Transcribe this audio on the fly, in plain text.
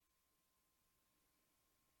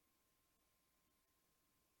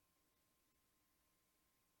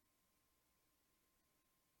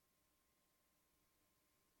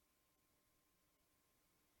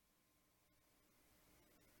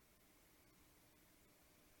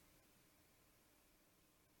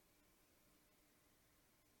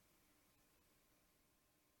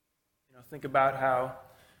think about how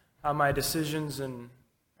my decisions and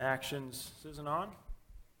actions isn't on.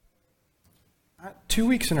 2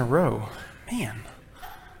 weeks in a row. Man,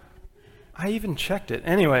 I even checked it.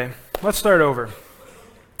 Anyway, let's start over.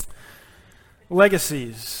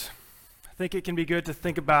 Legacies. I think it can be good to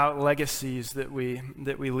think about legacies that we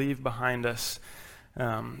leave behind us.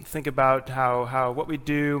 Think about how what we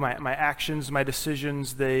do, my actions, my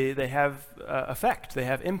decisions, they have effect, they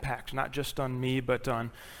have impact, not just on me, but on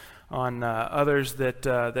others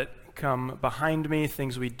that come behind me,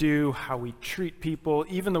 things we do, how we treat people,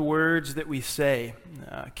 even the words that we say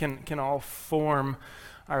can all form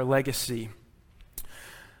our legacy.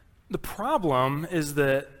 The problem is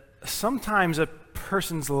that sometimes a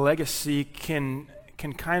person's legacy can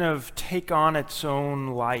kind of take on its own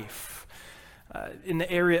life. In the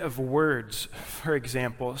area of words, for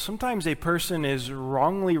example, sometimes a person is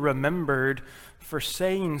wrongly remembered for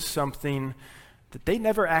saying something that they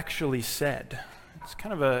never actually said. It's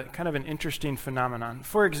kind of an interesting phenomenon.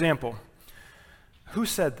 For example, who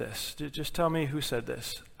said this? Just tell me who said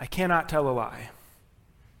this. I cannot tell a lie.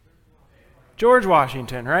 George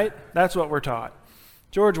Washington, right? That's what we're taught.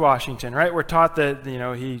 George Washington, right? We're taught that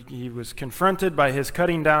he was confronted by his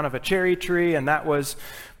cutting down of a cherry tree, and that was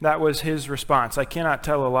his response. I cannot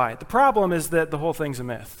tell a lie. The problem is that the whole thing's a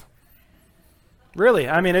myth. Really,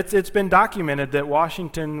 I mean, it's been documented that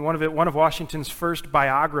Washington, one of Washington's first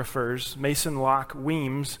biographers, Mason Locke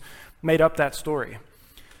Weems, made up that story.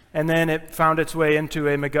 And then it found its way into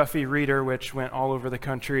a McGuffey reader, which went all over the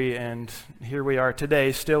country, and here we are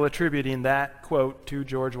today, still attributing that quote to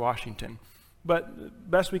George Washington.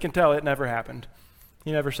 But best we can tell, it never happened.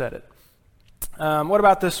 He never said it. What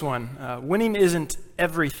about this one? Winning isn't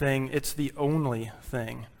everything, it's the only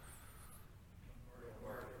thing.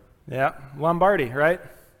 Yeah, Lombardi, right?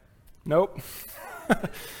 Nope.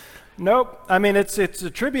 Nope. I mean, it's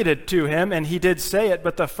attributed to him, and he did say it,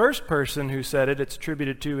 but the first person who said it, it's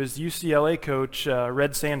attributed to, is UCLA coach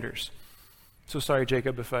Red Sanders. So sorry,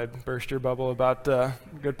 Jacob, if I burst your bubble about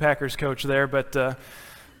good Packers coach there, but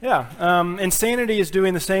insanity is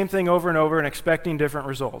doing the same thing over and over and expecting different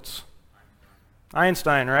results.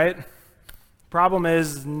 Einstein, right? Problem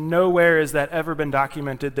is, nowhere has that ever been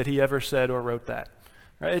documented that he ever said or wrote that.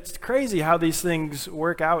 Right? It's crazy how these things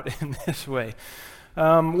work out in this way.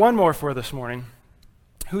 One more for this morning.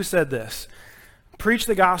 Who said this? Preach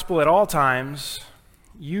the gospel at all times.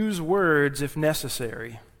 Use words if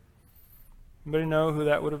necessary. Anybody know who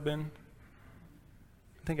that would have been?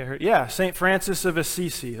 I think I heard. Yeah, St. Francis of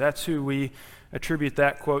Assisi. That's who we attribute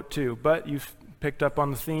that quote to. But you've picked up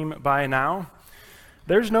on the theme by now.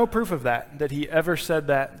 There's no proof of that he ever said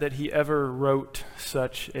that he ever wrote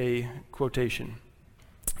such a quotation.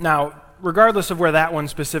 Now, regardless of where that one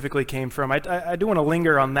specifically came from, I do want to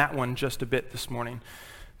linger on that one just a bit this morning.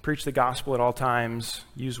 Preach the gospel at all times.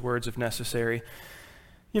 Use words if necessary.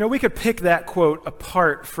 We could pick that quote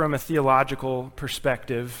apart from a theological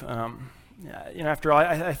perspective. After all,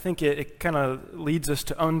 I think it kind of leads us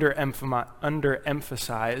to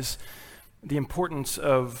underemphasize the importance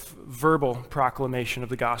of verbal proclamation of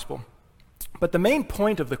the gospel. But the main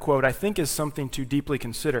point of the quote, I think, is something to deeply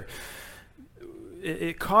consider.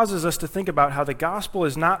 It causes us to think about how the gospel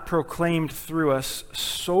is not proclaimed through us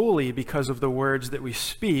solely because of the words that we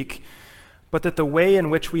speak, but that the way in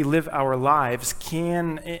which we live our lives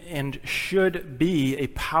can and should be a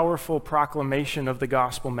powerful proclamation of the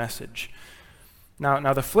gospel message.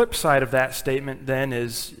 Now, the flip side of that statement then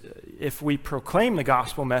is if we proclaim the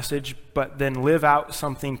gospel message but then live out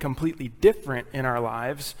something completely different in our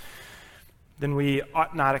lives, then we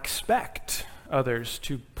ought not expect others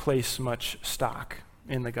to place much stock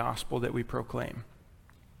in the gospel that we proclaim.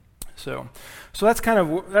 So that's kind of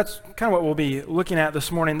what we'll be looking at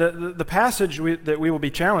this morning. The passage that we will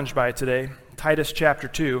be challenged by today, Titus chapter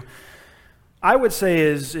 2, I would say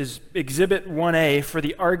is Exhibit 1A for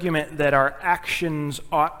the argument that our actions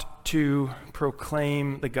ought to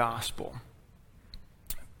proclaim the gospel.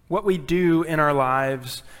 What we do in our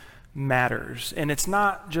lives matters, and it's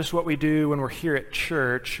not just what we do when we're here at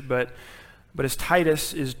church, but as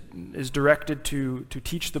Titus is directed to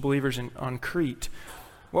teach the believers on Crete,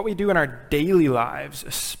 what we do in our daily lives,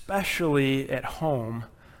 especially at home,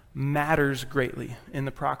 matters greatly in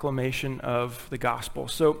the proclamation of the gospel.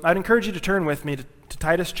 So I'd encourage you to turn with me to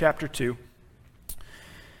Titus chapter 2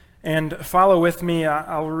 and follow with me.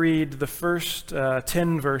 I'll read the first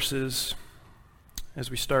 10 verses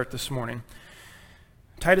as we start this morning.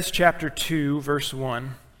 Titus chapter 2, verse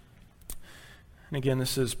 1. And again,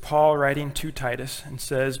 this is Paul writing to Titus and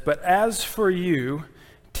says, "But as for you,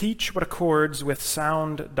 teach what accords with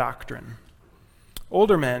sound doctrine.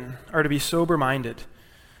 Older men are to be sober-minded,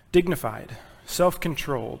 dignified,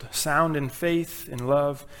 self-controlled, sound in faith, in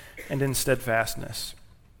love, and in steadfastness.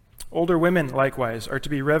 Older women, likewise, are to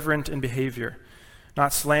be reverent in behavior,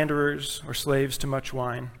 not slanderers or slaves to much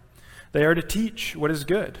wine. They are to teach what is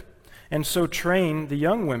good, and so train the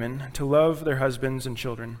young women to love their husbands and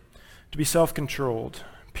children, to be self-controlled,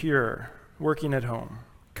 pure, working at home,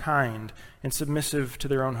 kind, and submissive to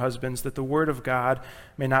their own husbands, that the word of God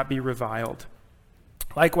may not be reviled.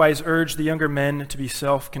 Likewise, urge the younger men to be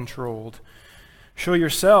self-controlled. Show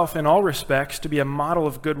yourself in all respects to be a model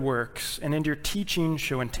of good works, and in your teaching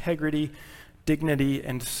show integrity, dignity,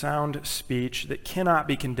 and sound speech that cannot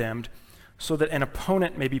be condemned, so that an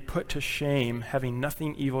opponent may be put to shame, having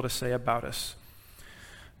nothing evil to say about us.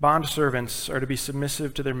 Bondservants are to be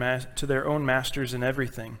submissive to their own masters in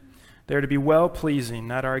everything. They are to be well-pleasing,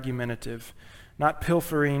 not argumentative, not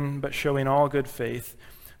pilfering, but showing all good faith,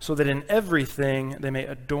 so that in everything they may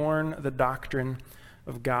adorn the doctrine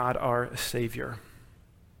of God our Savior.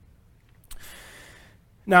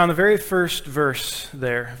 Now, in the very first verse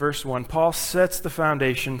there, verse 1, Paul sets the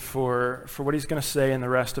foundation for what he's going to say in the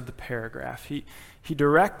rest of the paragraph. He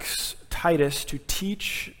directs Titus to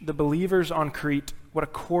teach the believers on Crete what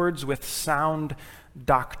accords with sound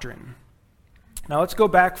doctrine. Now, let's go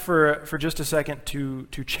back for just a second to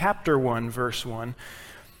chapter 1, verse 1.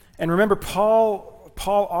 And remember, Paul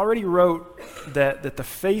already wrote that the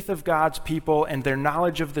faith of God's people and their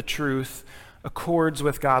knowledge of the truth accords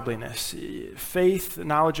with godliness. Faith,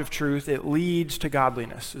 knowledge of truth, it leads to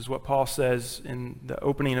godliness, is what Paul says in the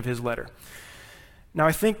opening of his letter. Now,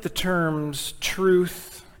 I think the terms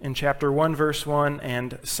truth in chapter 1, verse 1,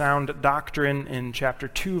 and sound doctrine in chapter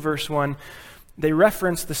 2, verse 1, they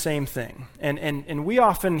reference the same thing. And we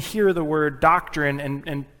often hear the word doctrine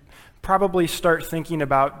and probably start thinking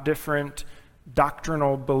about different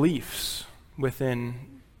doctrinal beliefs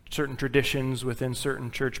within certain traditions, within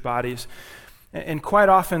certain church bodies. And quite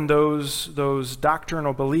often those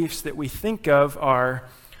doctrinal beliefs that we think of are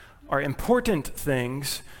important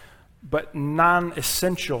things, but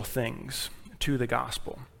non-essential things to the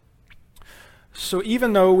gospel. So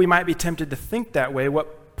even though we might be tempted to think that way,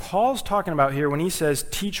 what Paul's talking about here when he says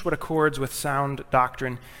teach what accords with sound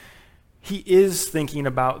doctrine, he is thinking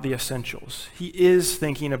about the essentials. He is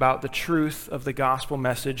thinking about the truth of the gospel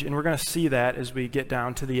message, and we're going to see that as we get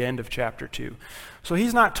down to the end of chapter 2. So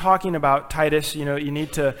he's not talking about Titus, you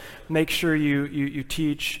need to make sure you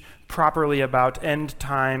teach properly about end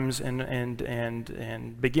times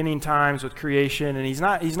and beginning times with creation, and he's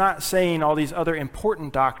not saying all these other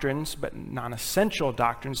important doctrines, but non-essential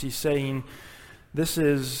doctrines. He's saying this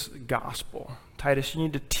is gospel. Titus, you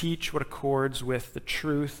need to teach what accords with the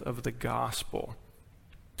truth of the gospel.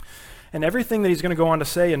 And everything that he's going to go on to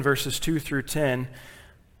say in verses 2 through 10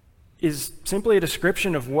 is simply a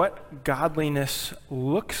description of what godliness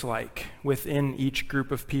looks like within each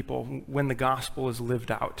group of people when the gospel is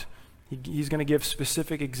lived out. He's going to give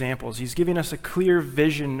specific examples. He's giving us a clear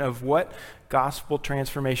vision of what gospel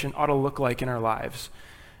transformation ought to look like in our lives.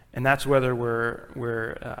 And that's whether we're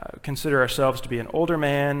consider ourselves to be an older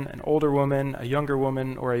man, an older woman, a younger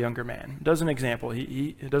woman, or a younger man. Does an example.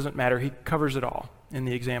 It doesn't matter. He covers it all in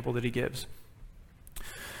the example that he gives.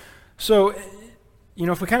 So,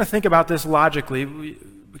 if we kind of think about this logically, we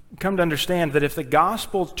come to understand that if the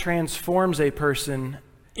gospel transforms a person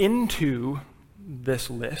into this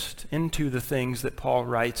list, into the things that Paul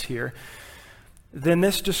writes here, then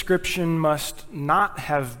this description must not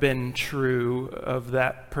have been true of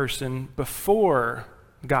that person before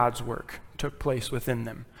God's work took place within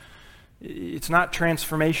them. It's not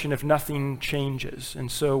transformation if nothing changes.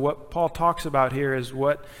 And so what Paul talks about here is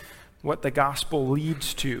what the gospel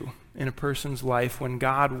leads to in a person's life when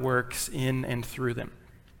God works in and through them.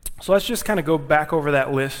 So let's just kind of go back over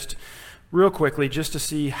that list real quickly just to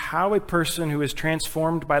see how a person who is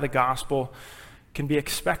transformed by the gospel can be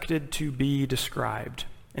expected to be described.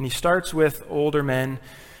 And he starts with older men.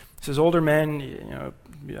 He says older men,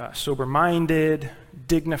 sober-minded,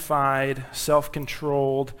 dignified,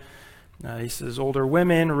 self-controlled. He says older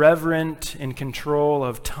women, reverent, in control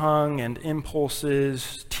of tongue and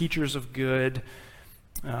impulses, teachers of good.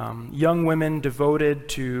 Young women devoted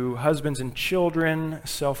to husbands and children,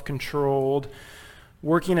 self-controlled,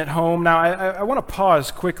 working at home. Now, I want to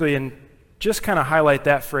pause quickly and just kind of highlight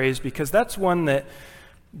that phrase, because that's one that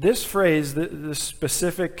this phrase, this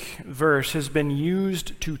specific verse, has been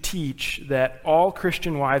used to teach that all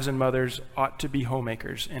Christian wives and mothers ought to be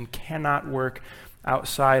homemakers and cannot work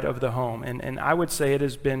outside of the home. And I would say it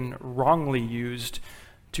has been wrongly used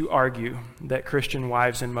to argue that Christian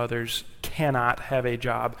wives and mothers cannot have a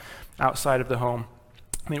job outside of the home.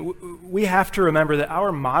 I mean, we have to remember that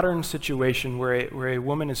our modern situation where a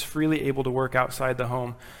woman is freely able to work outside the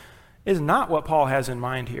home is not what Paul has in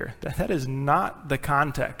mind here. That is not the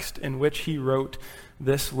context in which he wrote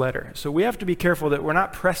this letter. So we have to be careful that we're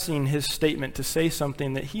not pressing his statement to say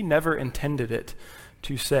something that he never intended it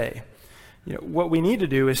to say. What we need to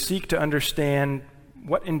do is seek to understand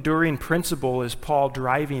what enduring principle is Paul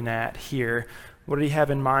driving at here. What did he have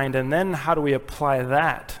in mind? And then how do we apply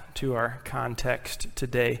that to our context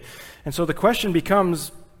today? And so the question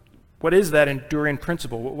becomes, what is that enduring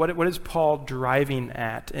principle? What is Paul driving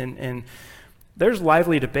at? And there's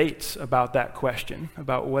lively debates about that question,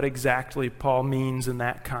 about what exactly Paul means in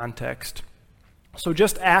that context. So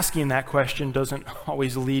just asking that question doesn't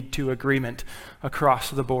always lead to agreement across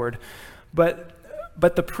the board. But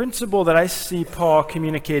the principle that I see Paul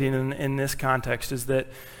communicating in this context is that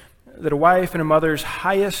a wife and a mother's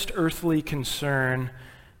highest earthly concern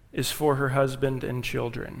is for her husband and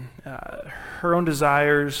children. Her own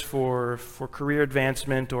desires for career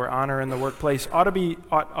advancement or honor in the workplace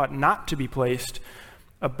ought not to be placed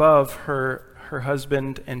above her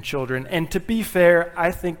husband and children. And to be fair,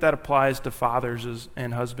 I think that applies to fathers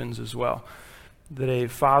and husbands as well. That a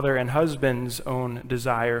father and husband's own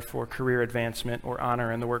desire for career advancement or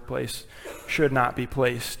honor in the workplace should not be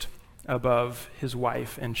placed above his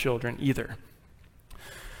wife and children either.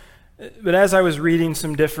 But as I was reading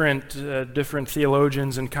some different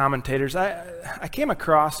theologians and commentators, I came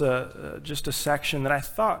across just a section that I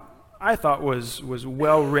thought was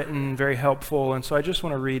well written, very helpful, and so I just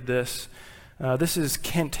want to read this. This is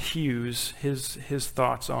Kent Hughes, his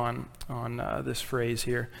thoughts on this phrase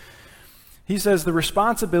here. He says, the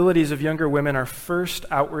responsibilities of younger women are first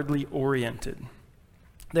outwardly oriented.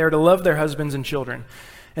 They are to love their husbands and children.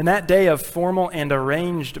 In that day of formal and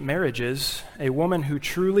arranged marriages, a woman who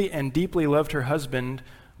truly and deeply loved her husband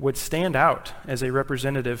would stand out as a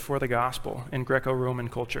representative for the gospel in Greco-Roman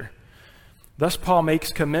culture. Thus, Paul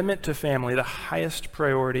makes commitment to family the highest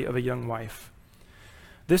priority of a young wife.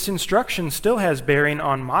 This instruction still has bearing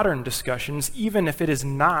on modern discussions, even if it is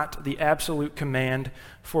not the absolute command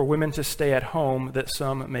for women to stay at home that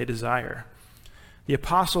some may desire. The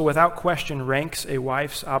apostle, without question, ranks a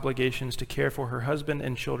wife's obligations to care for her husband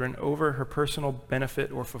and children over her personal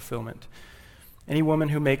benefit or fulfillment. Any woman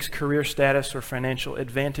who makes career status or financial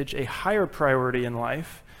advantage a higher priority in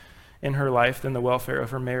her life than the welfare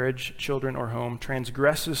of her marriage, children, or home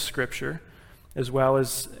transgresses Scripture, as well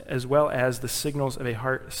as the signals of a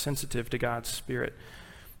heart sensitive to God's Spirit.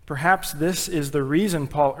 Perhaps this is the reason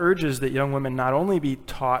Paul urges that young women not only be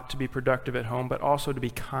taught to be productive at home, but also to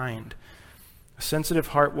be kind. A sensitive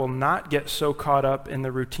heart will not get so caught up in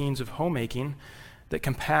the routines of homemaking that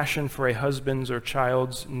compassion for a husband's or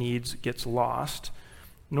child's needs gets lost,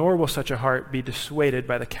 nor will such a heart be dissuaded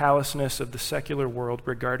by the callousness of the secular world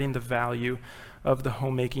regarding the value of the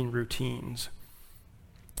homemaking routines.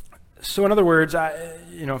 So in other words,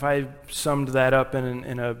 if I summed that up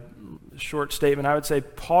in a short statement, I would say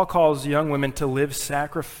Paul calls young women to live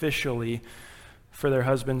sacrificially for their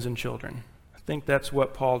husbands and children. I think that's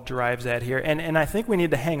what Paul drives at here. And I think we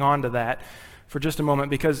need to hang on to that for just a moment,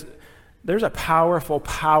 because there's a powerful,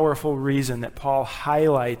 powerful reason that Paul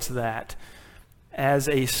highlights that as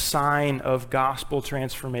a sign of gospel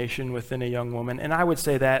transformation within a young woman. And I would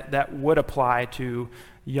say that would apply to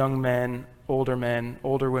young men,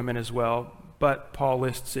 older women as well. But Paul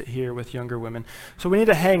lists it here with younger women. So we need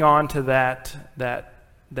to hang on to that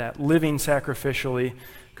living sacrificially,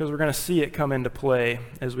 because we're going to see it come into play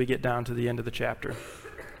as we get down to the end of the chapter.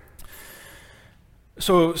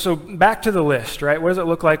 So back to the list, right? What does it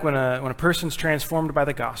look like when a person's transformed by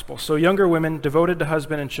the gospel? So younger women, devoted to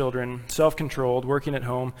husband and children, self-controlled, working at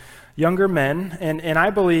home. Younger men, and I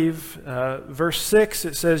believe verse 6,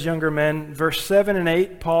 it says younger men. Verse 7 and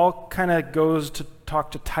 8, Paul kind of goes to talk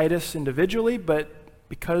to Titus individually, but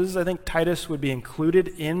because I think Titus would be included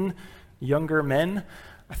in younger men,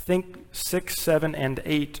 I think 6, 7, and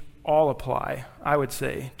 8 all apply, I would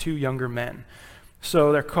say, to younger men.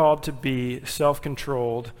 So they're called to be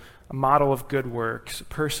self-controlled, a model of good works, a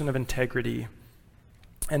person of integrity,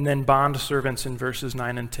 and then bond servants in verses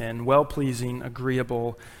 9 and 10, well-pleasing,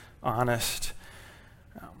 agreeable, honest.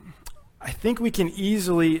 I think we can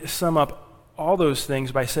easily sum up all those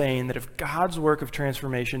things by saying that if God's work of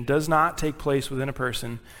transformation does not take place within a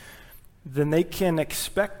person, then they can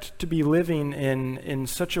expect to be living in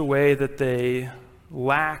such a way that they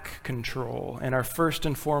lack control and are first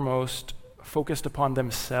and foremost focused upon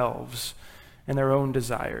themselves and their own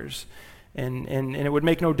desires. And it would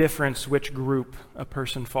make no difference which group a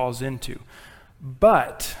person falls into.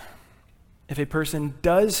 But if a person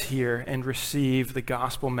does hear and receive the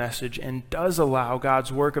gospel message and does allow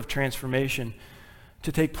God's work of transformation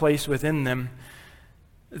to take place within them,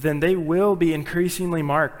 then they will be increasingly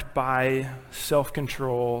marked by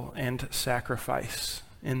self-control and sacrifice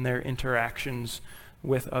in their interactions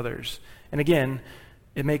with others. And again,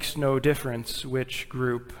 it makes no difference which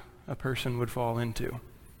group a person would fall into.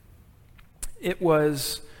 It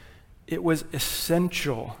was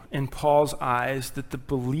essential in Paul's eyes that the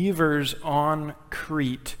believers on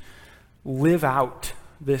Crete live out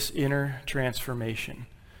this inner transformation.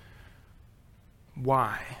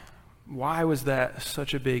 Why? Why was that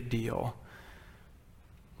such a big deal?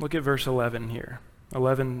 Look at verse 11 here.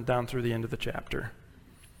 11 down through the end of the chapter.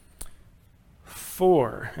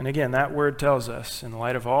 For, and again, that word tells us, in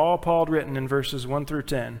light of all Paul had written in verses 1 through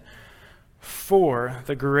 10, for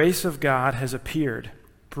the grace of God has appeared,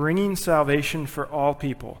 bringing salvation for all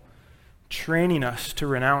people, training us to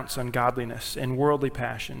renounce ungodliness and worldly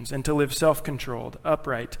passions, and to live self-controlled,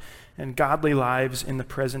 upright, and godly lives in the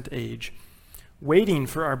present age, waiting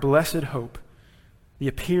for our blessed hope, the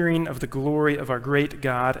appearing of the glory of our great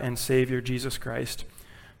God and Savior Jesus Christ,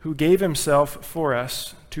 who gave himself for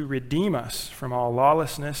us to redeem us from all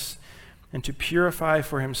lawlessness and to purify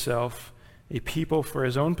for himself a people for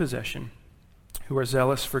his own possession, who are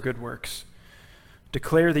zealous for good works.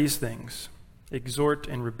 Declare these things, exhort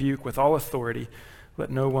and rebuke with all authority, let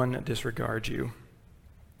no one disregard you.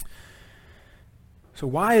 So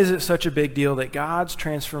why is it such a big deal that God's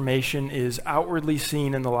transformation is outwardly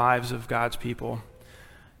seen in the lives of God's people?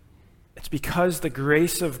 It's because the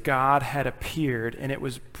grace of God had appeared, and it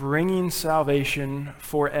was bringing salvation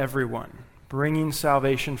for everyone, bringing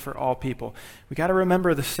salvation for all people. We got to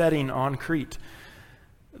remember the setting on Crete.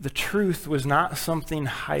 The truth was not something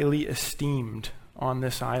highly esteemed on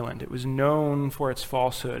this island. It was known for its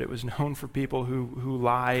falsehood. It was known for people who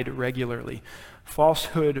lied regularly.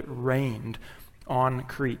 Falsehood reigned on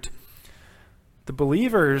Crete. The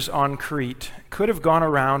believers on Crete could have gone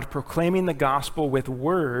around proclaiming the gospel with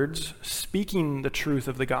words, speaking the truth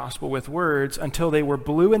of the gospel with words until they were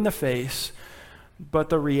blue in the face, but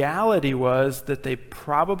the reality was that they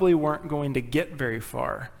probably weren't going to get very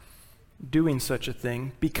far doing such a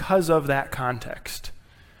thing because of that context.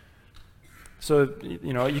 So,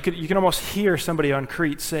 you can almost hear somebody on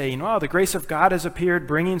Crete saying, "Oh, the grace of God has appeared,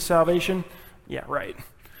 bringing salvation." Yeah, right.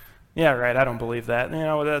 Yeah, right, I don't believe that.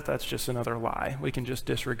 That's just another lie. We can just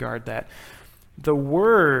disregard that. The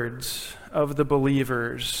words of the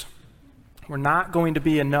believers were not going to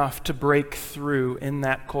be enough to break through in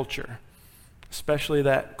that culture, especially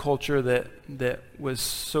that culture that was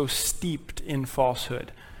so steeped in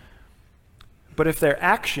falsehood. But if their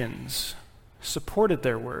actions supported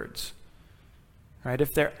their words, right?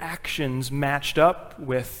 If their actions matched up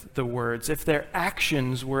with the words, if their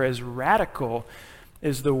actions were as radical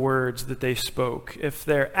as the words that they spoke, if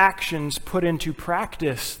their actions put into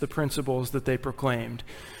practice the principles that they proclaimed,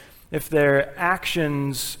 if their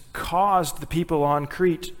actions caused the people on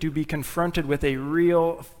Crete to be confronted with a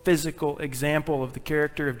real physical example of the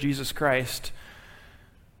character of Jesus Christ,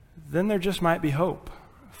 then there just might be hope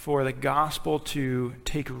for the gospel to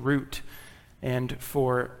take root and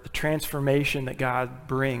for the transformation that God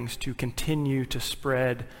brings to continue to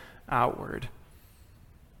spread outward.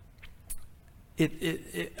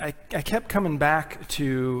 I kept coming back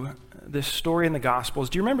to this story in the Gospels.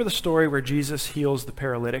 Do you remember the story where Jesus heals the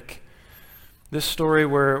paralytic? This story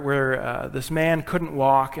where this man couldn't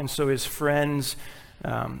walk, and so his friends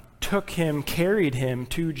carried him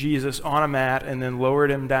to Jesus on a mat, and then lowered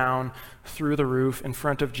him down through the roof in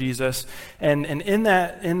front of Jesus. And in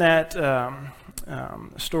that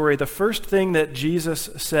story, the first thing that Jesus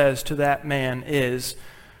says to that man is,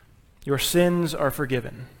 "Your sins are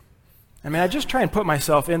forgiven." I mean, I just try and put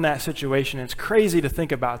myself in that situation. It's crazy to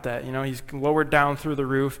think about that. He's lowered down through the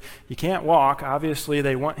roof. He can't walk. Obviously,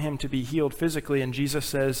 they want him to be healed physically, and Jesus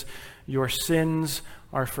says, "Your sins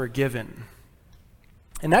are forgiven."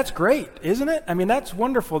 And that's great, isn't it? I mean, that's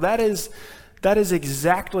wonderful. That is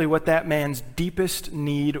exactly what that man's deepest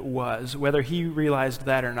need was, whether he realized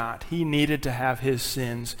that or not. He needed to have his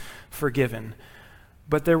sins forgiven.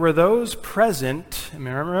 But there were those present,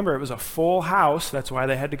 remember, it was a full house, that's why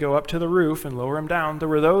they had to go up to the roof and lower him down. There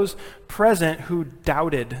were those present who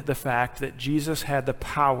doubted the fact that Jesus had the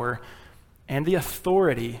power and the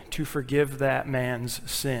authority to forgive that man's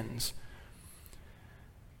sins.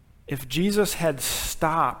 If Jesus had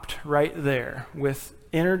stopped right there with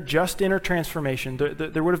inner transformation,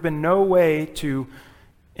 there would have been no way to,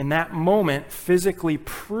 in that moment, physically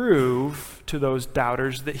prove to those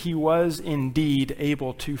doubters that he was indeed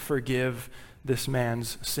able to forgive this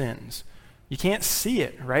man's sins. You can't see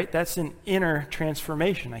it, right? That's an inner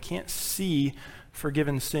transformation. I can't see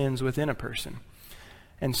forgiven sins within a person.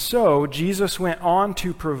 And so Jesus went on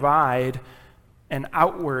to provide an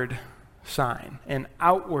outward sign, an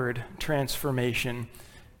outward transformation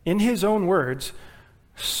in his own words,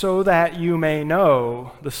 so that you may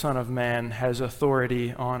know the Son of Man has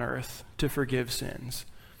authority on earth to forgive sins.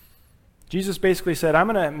 Jesus basically said, I'm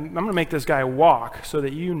gonna make this guy walk so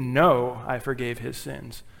that you know I forgave his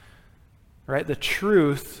sins. Right? The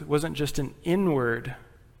truth wasn't just an inward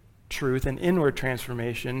truth, an inward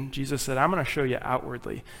transformation. Jesus said, I'm going to show you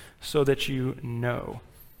outwardly so that you know.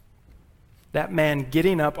 That man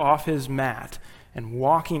getting up off his mat and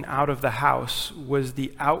walking out of the house was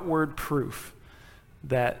the outward proof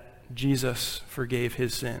that Jesus forgave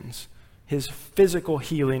his sins. His physical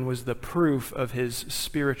healing was the proof of his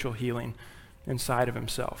spiritual healing inside of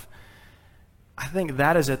himself. I think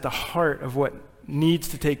that is at the heart of what needs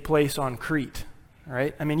to take place on Crete,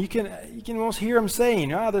 right? I mean, you can almost hear him saying,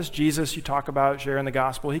 this Jesus you talk about sharing the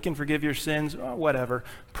gospel, he can forgive your sins, whatever,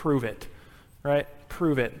 prove it, right?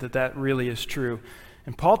 Prove it that really is true.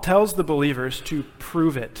 And Paul tells the believers to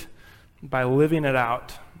prove it by living it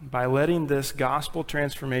out, by letting this gospel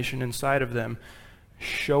transformation inside of them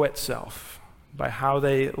show itself by how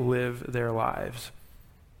they live their lives.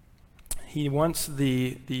 He wants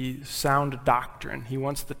the sound doctrine. He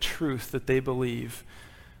wants the truth that they believe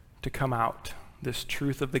to come out, this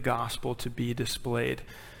truth of the gospel to be displayed.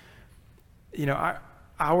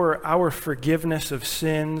 Our forgiveness of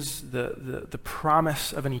sins, the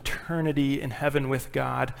promise of an eternity in heaven with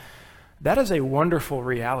God, that is a wonderful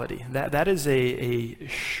reality. That is a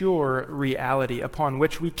sure reality upon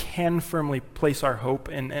which we can firmly place our hope.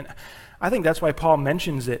 And I think that's why Paul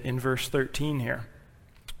mentions it in verse 13 here.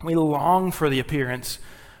 We long for the appearance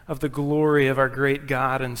of the glory of our great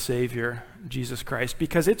God and Savior, Jesus Christ,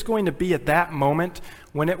 because it's going to be at that moment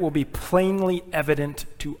when it will be plainly evident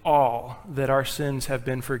to all that our sins have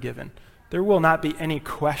been forgiven. There will not be any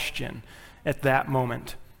question at that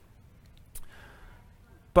moment.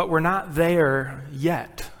 But we're not there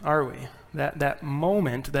yet, are we? That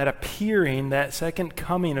moment, that appearing, that second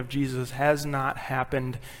coming of Jesus has not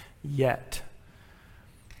happened yet.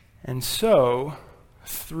 And so,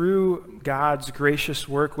 through God's gracious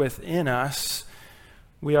work within us,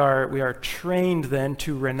 we are trained then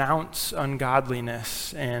to renounce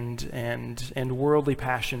ungodliness and worldly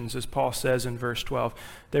passions, as Paul says in verse 12.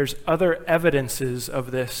 There's other evidences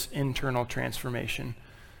of this internal transformation,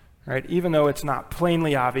 right? Even though it's not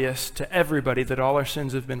plainly obvious to everybody that all our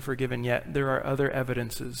sins have been forgiven yet, there are other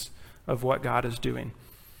evidences of what God is doing.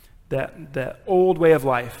 That old way of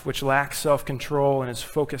life, which lacks self-control and is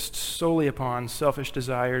focused solely upon selfish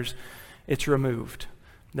desires, it's removed.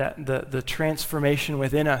 That the transformation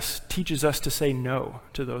within us teaches us to say no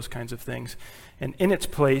to those kinds of things. And in its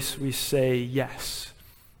place, we say yes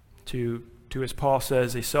to as Paul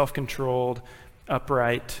says, a self-controlled,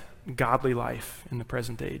 upright, godly life in the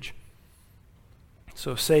present age.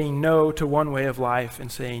 So saying no to one way of life and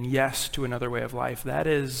saying yes to another way of life, that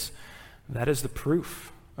is the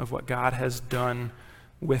proof of what God has done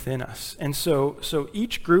within us. And so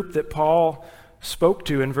each group that Paul spoke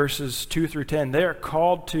to in verses 2 through 10, they are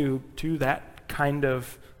called to that kind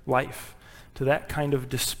of life, to that kind of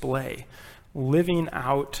display, living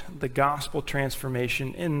out the gospel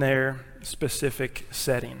transformation in their specific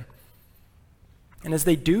setting. And as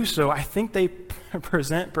they do so, I think they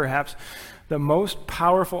present perhaps the most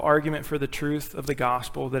powerful argument for the truth of the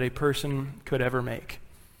gospel that a person could ever make.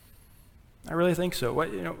 I really think so.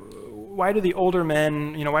 Why do the older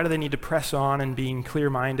men, why do they need to press on and being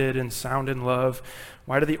clear-minded and sound in love?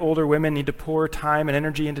 Why do the older women need to pour time and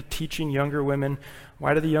energy into teaching younger women?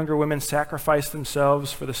 Why do the younger women sacrifice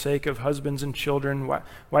themselves for the sake of husbands and children?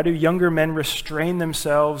 Why do younger men restrain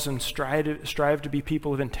themselves and strive to be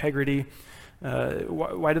people of integrity?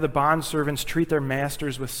 Why do the bondservants treat their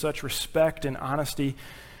masters with such respect and honesty?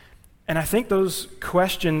 And I think those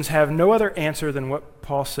questions have no other answer than what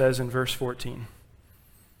Paul says in verse 14.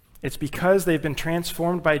 It's because they've been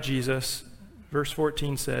transformed by Jesus, verse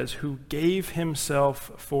 14 says, who gave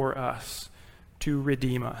himself for us to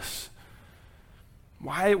redeem us.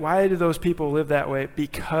 Why do those people live that way?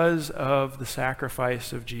 Because of the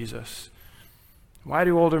sacrifice of Jesus. Why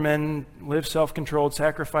do older men live self-controlled,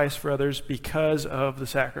 sacrifice for others? Because of the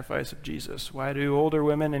sacrifice of Jesus. Why do older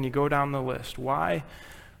women, and you go down the list, why?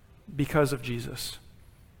 Because of Jesus.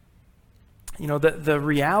 The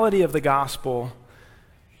reality of the gospel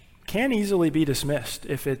can easily be dismissed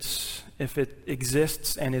if it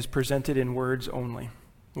exists and is presented in words only.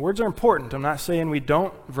 Words are important. I'm not saying we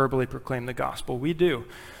don't verbally proclaim the gospel. We do.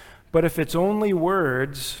 But if it's only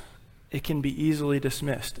words it can be easily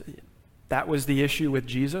dismissed. That was the issue with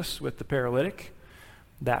Jesus, with the paralytic.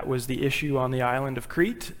 That was the issue on the island of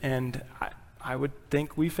Crete, and I would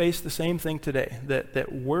think we face the same thing today,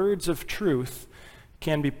 that words of truth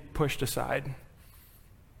can be pushed aside.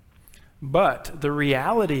 But the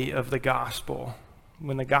reality of the gospel,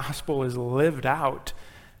 when the gospel is lived out,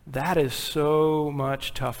 that is so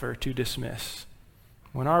much tougher to dismiss.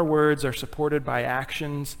 When our words are supported by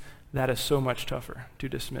actions, that is so much tougher to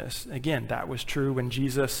dismiss. Again, that was true when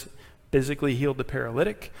Jesus physically healed the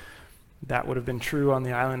paralytic. That would have been true on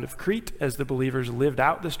the island of Crete as the believers lived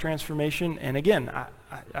out this transformation. And again,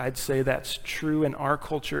 I'd say that's true in our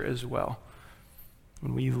culture as well.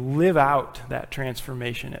 When we live out that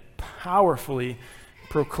transformation, it powerfully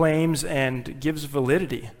proclaims and gives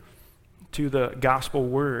validity to the gospel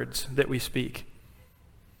words that we speak.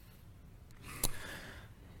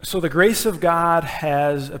 So the grace of God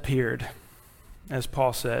has appeared, as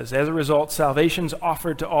Paul says. As a result, salvation's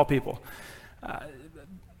offered to all people.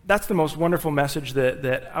 That's the most wonderful message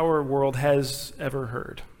that our world has ever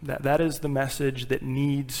heard. That is the message that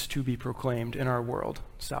needs to be proclaimed in our world.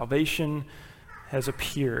 Salvation has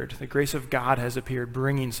appeared. The grace of God has appeared,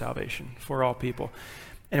 bringing salvation for all people.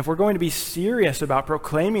 And if we're going to be serious about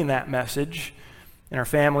proclaiming that message in our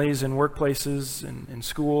families and workplaces and in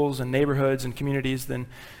schools and neighborhoods and communities, then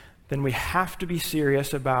we have to be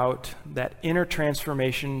serious about that inner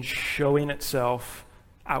transformation showing itself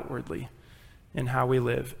outwardly in how we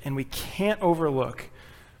live. And we can't overlook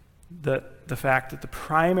the fact that the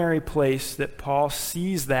primary place that Paul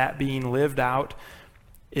sees that being lived out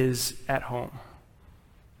is at home.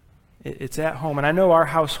 It's at home. And I know our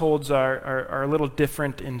households are a little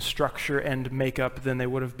different in structure and makeup than they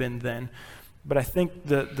would have been then. But I think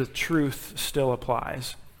the truth still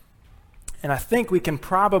applies. And I think we can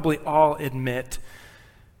probably all admit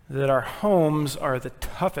that our homes are the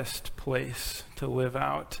toughest place to live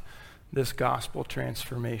out this gospel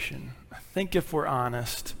transformation. I think if we're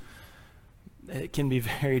honest, it can be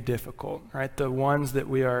very difficult, right? The ones that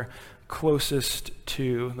we are closest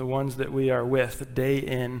to, the ones that we are with day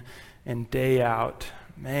in and day out,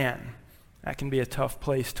 man, that can be a tough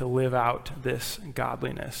place to live out this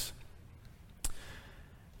godliness.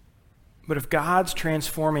 But if God's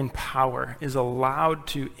transforming power is allowed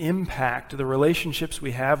to impact the relationships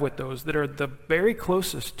we have with those that are the very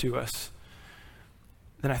closest to us,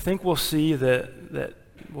 then I think we'll see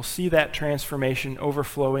that transformation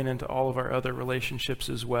overflowing into all of our other relationships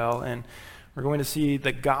as well. And we're going to see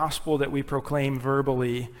the gospel that we proclaim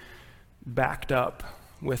verbally backed up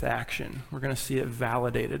with action. We're going to see it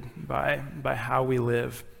validated by how we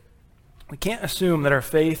live. We can't assume that our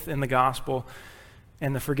faith in the gospel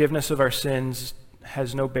and the forgiveness of our sins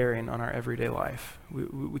has no bearing on our everyday life.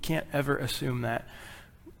 We can't ever assume that.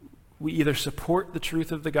 We either support the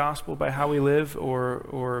truth of the gospel by how we live,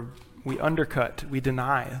 or we undercut, we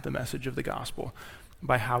deny the message of the gospel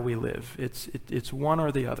by how we live. It's one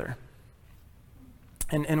or the other.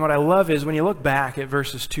 And what I love is when you look back at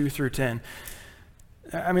verses 2 through 10,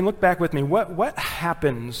 I mean, look back with me. What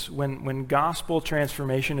happens when gospel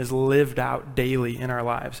transformation is lived out daily in our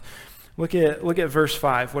lives? Look at verse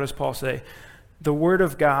 5. What does Paul say? The word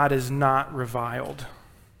of God is not reviled.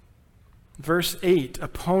 Verse 8,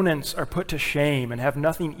 opponents are put to shame and have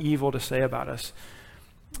nothing evil to say about us.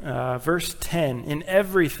 Verse 10, in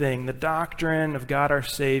everything the doctrine of God our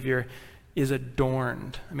Savior is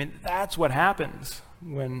adorned. I mean, that's what happens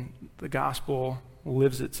when the gospel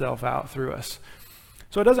lives itself out through us.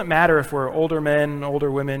 So it doesn't matter if we're older men,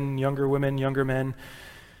 older women, younger men.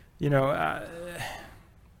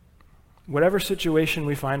 Whatever situation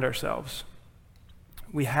we find ourselves,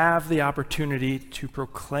 we have the opportunity to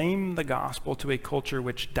proclaim the gospel to a culture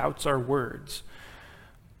which doubts our words,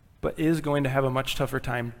 but is going to have a much tougher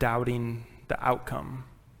time doubting the outcome,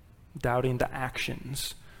 doubting the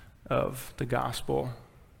actions of the gospel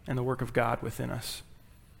and the work of God within us.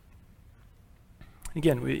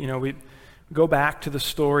 Again, we go back to the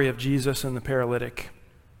story of Jesus and the paralytic.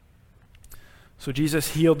 So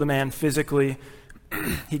Jesus healed the man physically.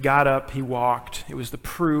 He got up, he walked. It was the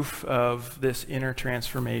proof of this inner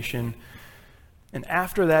transformation. And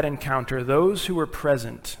after that encounter, those who were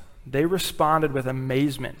present, they responded with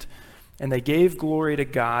amazement, and they gave glory to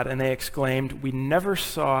God, and they exclaimed, "We never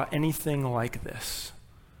saw anything like this."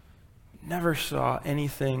 Never saw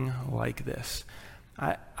anything like this.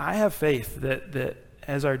 I have faith that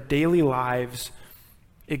as our daily lives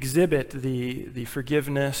exhibit the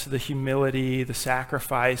forgiveness, the humility, the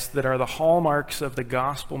sacrifice that are the hallmarks of the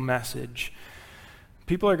gospel message,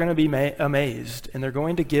 people are going to be amazed, and they're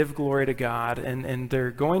going to give glory to God, and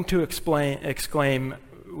they're going to exclaim,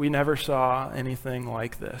 we never saw anything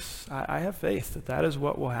like this. I have faith that that is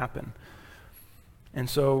what will happen. And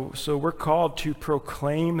so we're called to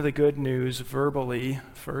proclaim the good news verbally,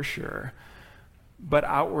 for sure, but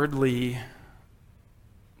outwardly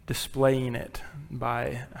displaying it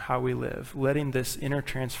by how we live, letting this inner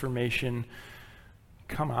transformation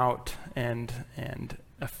come out and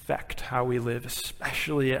affect how we live,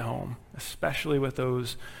 especially at home, especially with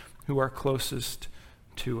those who are closest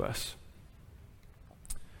to us.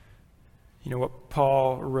 You know what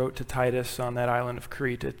Paul wrote to Titus on that island of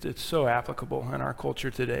Crete, it's so applicable in our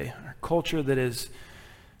culture today, our culture that is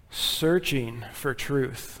searching for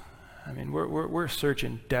truth. I mean, we're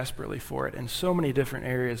searching desperately for it in so many different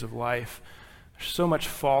areas of life. There's so much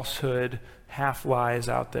falsehood, half lies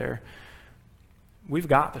out there. We've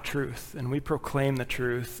got the truth, and we proclaim the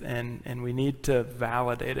truth, and we need to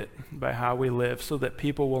validate it by how we live so that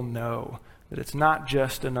people will know that it's not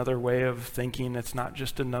just another way of thinking, it's not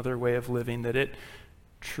just another way of living, that it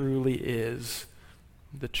truly is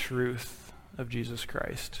the truth of Jesus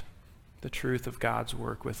Christ, the truth of God's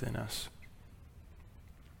work within us.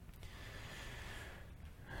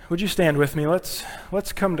 Would you stand with me? Let's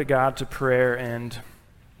come to God to prayer and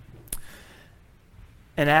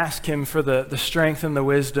ask him for the strength and the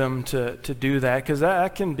wisdom to do that, because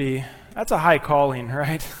that's a high calling,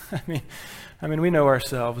 right? I mean, we know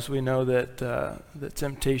ourselves. We know that the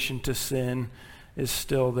temptation to sin is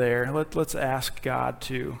still there. Let's ask God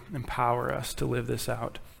to empower us to live this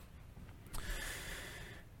out.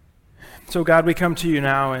 So God, we come to you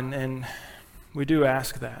now, and we do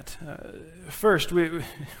ask that. First, we're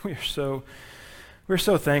so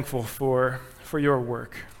thankful for your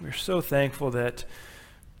work. We're so thankful that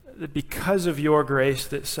because of your grace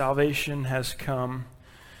that salvation has come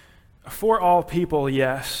for all people,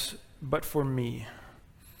 yes, but for me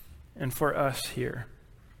and for us here.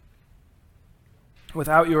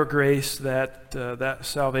 Without your grace, that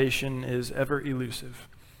salvation is ever elusive.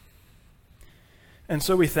 And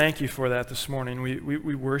so we thank you for that this morning.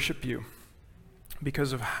 We worship you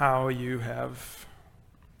because of how you have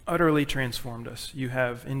utterly transformed us. You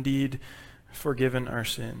have indeed forgiven our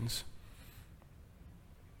sins.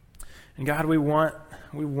 And God, we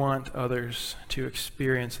want others to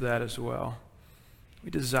experience that as well. We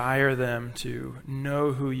desire them to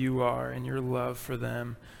know who you are and your love for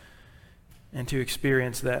them, and to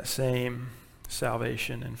experience that same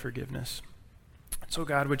salvation and forgiveness. So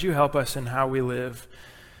God, would you help us in how we live,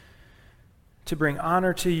 to bring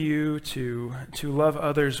honor to you, to love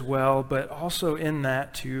others well, but also in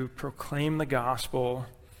that to proclaim the gospel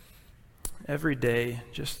every day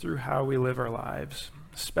just through how we live our lives,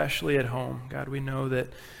 especially at home. God, we know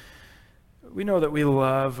that we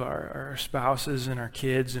love our spouses and our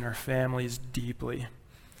kids and our families deeply,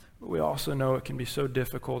 but we also know it can be so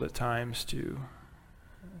difficult at times to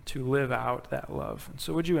live out that love. And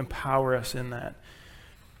so would you empower us in that?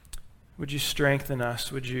 Would you strengthen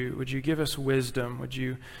us? Would you give us wisdom? Would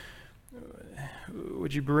you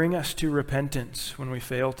bring us to repentance when we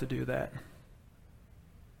fail to do that?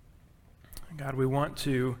 God, we want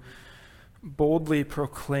to boldly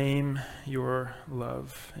proclaim your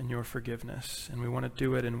love and your forgiveness, and we want to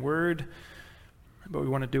do it in word, but we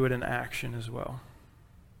want to do it in action as well.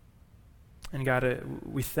 And God,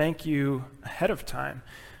 we thank you ahead of time.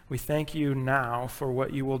 We thank you now for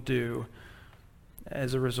what you will do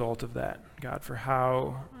as a result of that, God, for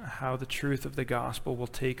how the truth of the gospel will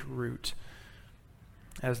take root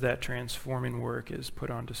as that transforming work is put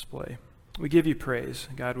on display. We give you praise,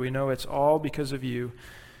 God. We know it's all because of you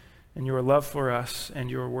and your love for us and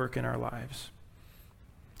your work in our lives.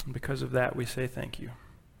 And because of that, we say thank you.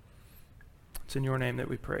 It's in your name that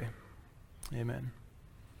we pray. Amen.